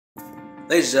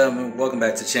Ladies and gentlemen, welcome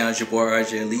back to the channel. It's your boy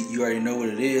RJ Elite. You already know what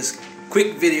it is.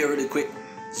 Quick video, really quick.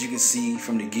 As you can see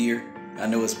from the gear, I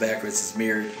know it's backwards, it's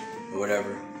mirrored, or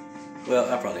whatever.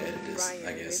 Well, I'll probably edit this,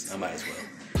 I guess. I might as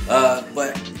well.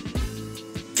 But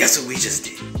guess what we just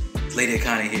did? Lady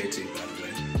Akani here too, by the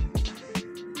way.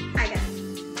 Hi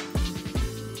guys.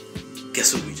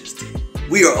 Guess what we just did?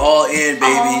 We are all in, baby.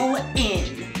 All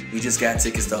in. We just got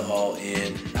tickets to All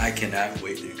In. I cannot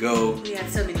wait to go. We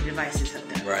have so many devices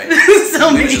hooked up. Right.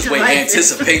 So many We just devices. wait,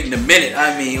 anticipating the minute.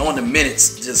 I mean, on the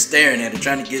minutes, just staring at it,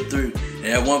 trying to get through. And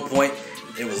at one point,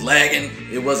 it was lagging.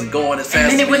 It wasn't going as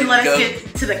fast And then as it wouldn't let go. us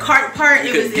get to the cart part.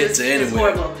 It was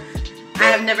horrible. But,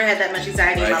 I have never had that much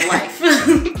anxiety in my life.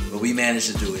 But we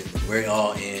managed to do it. We're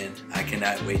all in. I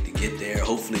cannot wait to get there.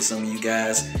 Hopefully some of you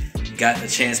guys got a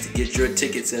chance to get your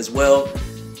tickets as well.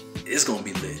 It's going to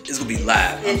be lit. It's going to be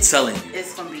live. I'm telling you.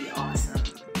 It's going to be awesome.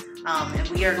 And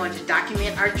we are going to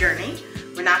document our journey.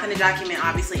 We're not going to document,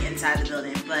 obviously, inside the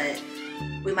building, but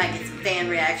we might get some fan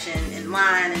reaction in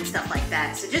line and stuff like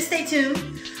that. So just stay tuned.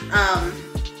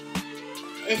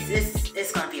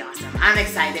 It's going to be awesome. I'm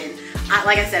excited.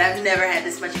 Like I said, I've never had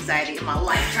this much anxiety in my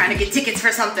life trying to get tickets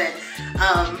for something.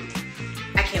 I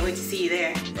can't wait to see you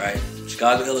there. Right.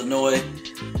 Chicago, Illinois.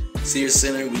 Sears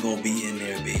Center, we're going to be in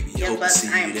there, baby. Yeah, Hope to see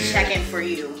you there. I am checking for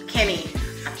you. Kenny,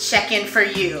 I'm checking for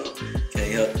you.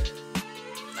 Okay,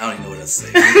 I don't even know what else to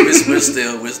say.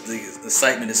 The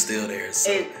excitement is still there.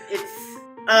 So.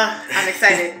 I'm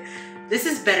excited. This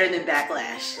is better than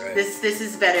Backlash. Right. This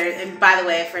is better. And by the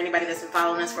way, for anybody that's been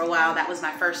following us for a while, that was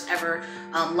my first ever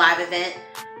live event.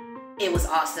 It was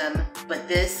awesome, but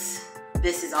this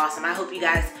is awesome. I hope you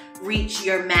guys reach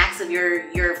your max of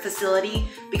your facility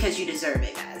because you deserve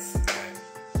it, guys.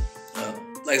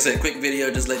 Like I said, quick video,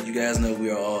 just letting you guys know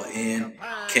we are all in.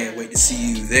 Can't wait to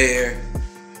see you there.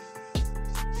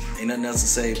 Ain't nothing else to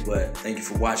say, but thank you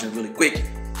for watching really quick.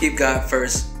 Keep God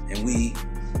first, and we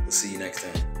will see you next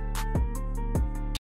time.